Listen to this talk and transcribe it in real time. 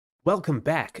Welcome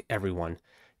back, everyone.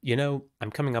 I'm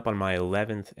coming up on my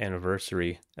 11th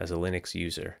anniversary as a Linux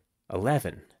user.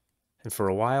 11. And for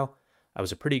a while, I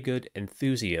was a pretty good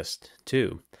enthusiast,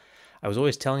 too. I was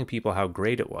always telling people how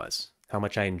great it was, how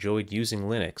much I enjoyed using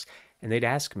Linux, and they'd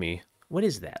ask me, what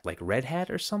is that, like Red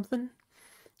Hat or something?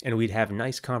 And we'd have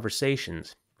nice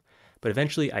conversations. But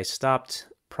eventually I stopped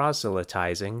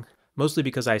proselytizing, mostly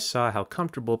because I saw how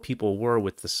comfortable people were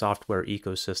with the software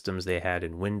ecosystems they had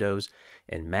in Windows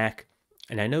and Mac,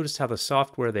 and I noticed how the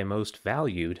software they most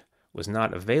valued was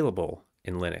not available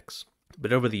in Linux.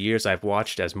 But over the years, I've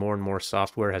watched as more and more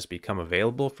software has become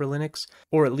available for Linux,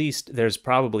 or at least there's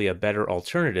probably a better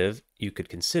alternative you could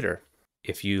consider.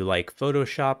 If you like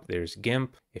Photoshop, there's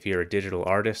GIMP. If you're a digital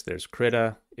artist, there's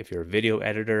Krita. If you're a video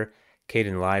editor,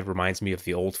 Kdenlive reminds me of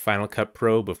the old Final Cut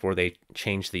Pro before they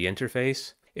changed the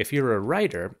interface. If you're a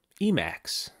writer,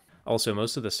 Emacs. Also,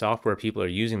 most of the software people are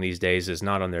using these days is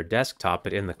not on their desktop,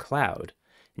 but in the cloud.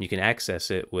 And you can access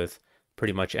it with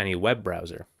pretty much any web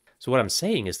browser. So what I'm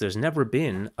saying is there's never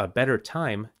been a better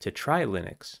time to try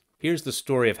Linux. Here's the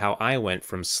story of how I went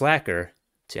from slacker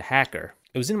to hacker.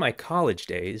 It was in my college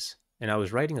days, and I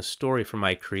was writing a story for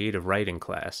my creative writing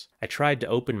class. I tried to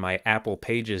open my Apple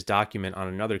Pages document on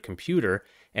another computer,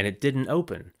 and it didn't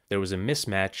open. There was a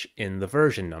mismatch in the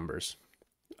version numbers.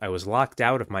 I was locked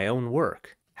out of my own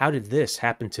work. How did this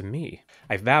happen to me?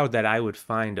 I vowed that I would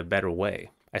find a better way.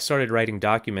 I started writing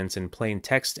documents in plain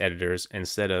text editors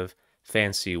instead of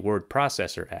fancy word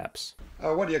processor apps.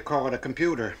 What do you call it, a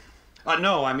computer?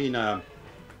 No, I mean a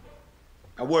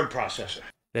word processor.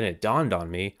 Then it dawned on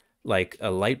me, like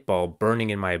a light bulb burning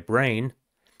in my brain,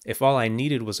 if all I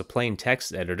needed was a plain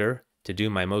text editor to do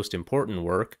my most important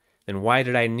work, then why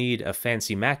did I need a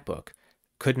fancy MacBook?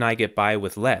 Couldn't I get by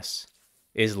with less?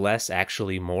 Is less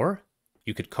actually more?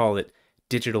 You could call it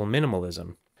digital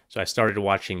minimalism. So I started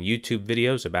watching YouTube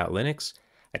videos about Linux.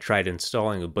 I tried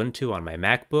installing Ubuntu on my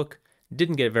MacBook.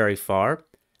 Didn't get very far,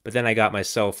 but then I got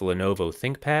myself a Lenovo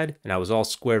Thinkpad and I was all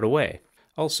squared away.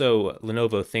 Also,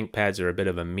 Lenovo ThinkPads are a bit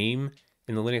of a meme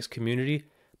in the Linux community,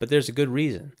 but there's a good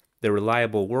reason. They're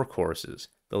reliable workhorses.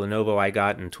 The Lenovo I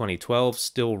got in 2012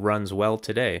 still runs well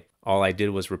today. All I did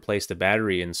was replace the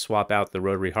battery and swap out the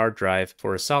rotary hard drive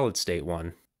for a solid-state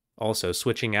one. Also,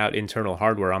 switching out internal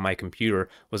hardware on my computer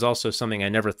was also something I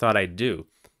never thought I'd do.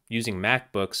 Using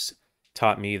MacBooks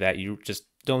taught me that you just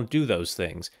don't do those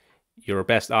things. Your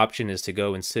best option is to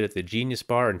go and sit at the Genius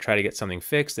Bar and try to get something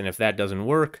fixed, and if that doesn't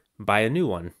work, buy a new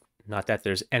one. Not that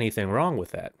there's anything wrong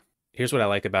with that. Here's what I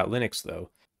like about Linux, though.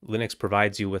 Linux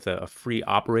provides you with a free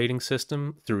operating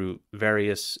system through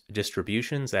various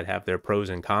distributions that have their pros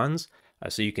and cons.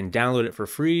 So you can download it for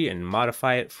free and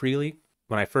modify it freely.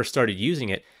 When I first started using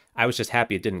it, I was just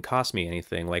happy it didn't cost me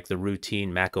anything like the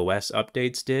routine macOS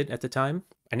updates did at the time.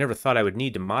 I never thought I would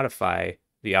need to modify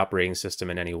the operating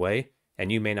system in any way,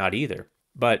 and you may not either.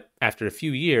 But after a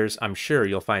few years, I'm sure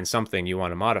you'll find something you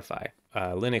want to modify.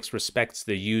 Linux respects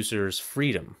the user's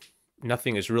freedom.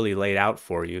 Nothing is really laid out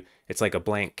for you. It's like a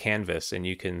blank canvas and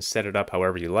you can set it up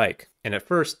however you like. And at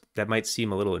first, that might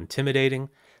seem a little intimidating,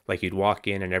 like you'd walk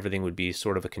in and everything would be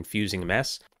sort of a confusing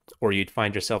mess, or you'd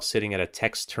find yourself sitting at a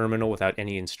text terminal without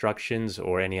any instructions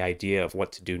or any idea of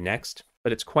what to do next.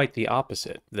 But it's quite the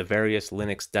opposite. The various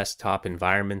Linux desktop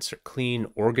environments are clean,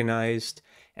 organized,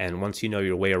 and once you know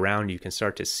your way around, you can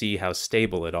start to see how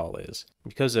stable it all is.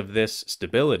 Because of this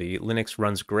stability, Linux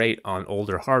runs great on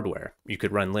older hardware. You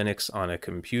could run Linux on a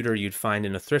computer you'd find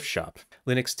in a thrift shop.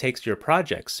 Linux takes your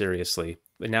projects seriously.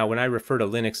 But now when I refer to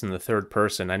Linux in the third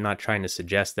person, I'm not trying to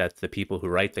suggest that the people who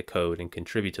write the code and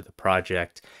contribute to the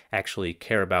project actually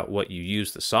care about what you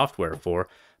use the software for.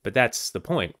 But that's the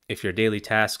point. If your daily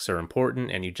tasks are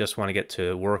important and you just want to get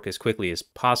to work as quickly as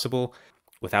possible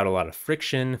without a lot of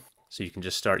friction, so you can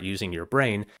just start using your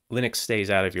brain, Linux stays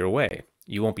out of your way.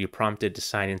 You won't be prompted to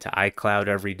sign into iCloud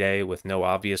every day with no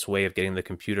obvious way of getting the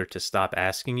computer to stop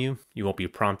asking you. You won't be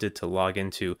prompted to log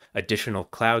into additional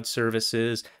cloud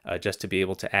services just to be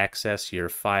able to access your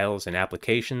files and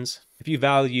applications. If you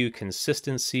value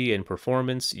consistency and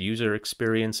performance, user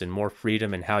experience, and more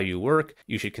freedom in how you work,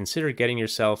 you should consider getting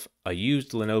yourself a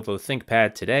used Lenovo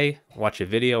ThinkPad today, watch a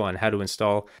video on how to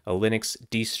install a Linux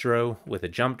distro with a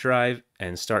jump drive,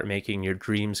 and start making your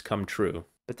dreams come true.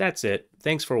 But that's it.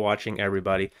 Thanks for watching,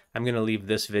 everybody. I'm going to leave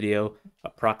this video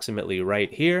approximately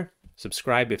right here.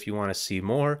 Subscribe if you want to see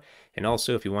more. And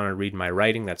also, if you want to read my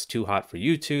writing that's too hot for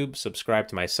YouTube, subscribe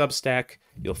to my Substack.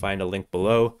 You'll find a link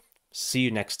below. See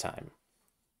you next time.